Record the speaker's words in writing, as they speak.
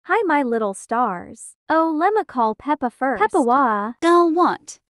Hi, my little stars. Oh, lemma call Peppa first. Peppa wah. Girl,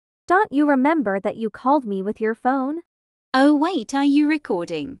 what? Don't you remember that you called me with your phone? Oh wait, are you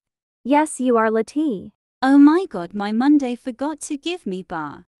recording? Yes, you are Lati. Oh my god, my Monday forgot to give me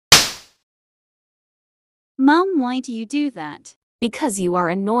bar. Mom, why do you do that? Because you are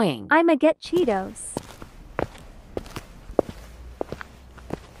annoying. I'ma get Cheetos.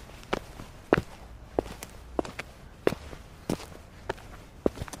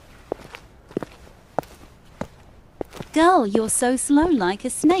 Girl, you're so slow like a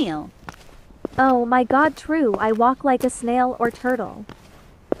snail. Oh my god, true, I walk like a snail or turtle.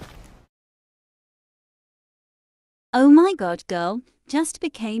 Oh my god, girl, just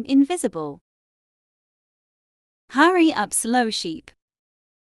became invisible. Hurry up, slow sheep.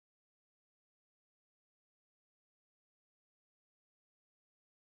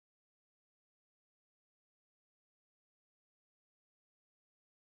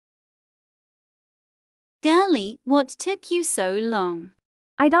 Girlie, what took you so long?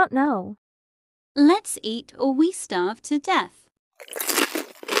 I don't know. Let's eat or we starve to death.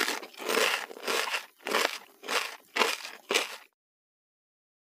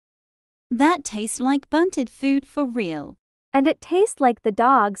 That tastes like bunted food for real. And it tastes like the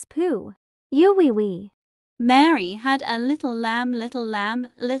dog's poo. You wee wee. Mary had a little lamb, little lamb,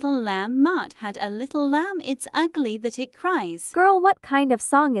 little lamb. Mart had a little lamb. It's ugly that it cries. Girl, what kind of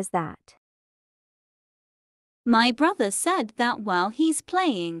song is that? My brother said that while he's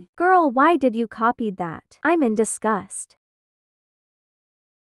playing. Girl, why did you copy that? I'm in disgust.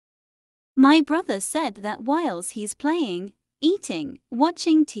 My brother said that whilst he's playing, eating,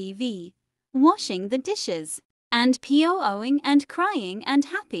 watching TV, washing the dishes, and pooing and crying and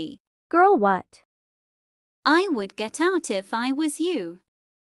happy. Girl, what? I would get out if I was you.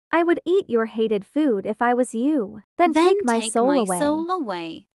 I would eat your hated food if I was you. Then take my soul away. Soul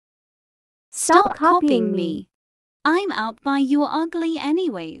away. Stop copying me. I'm out by you ugly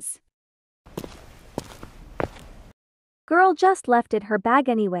anyways. Girl just left it her bag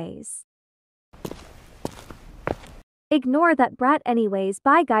anyways. Ignore that brat anyways.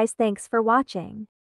 Bye guys, thanks for watching.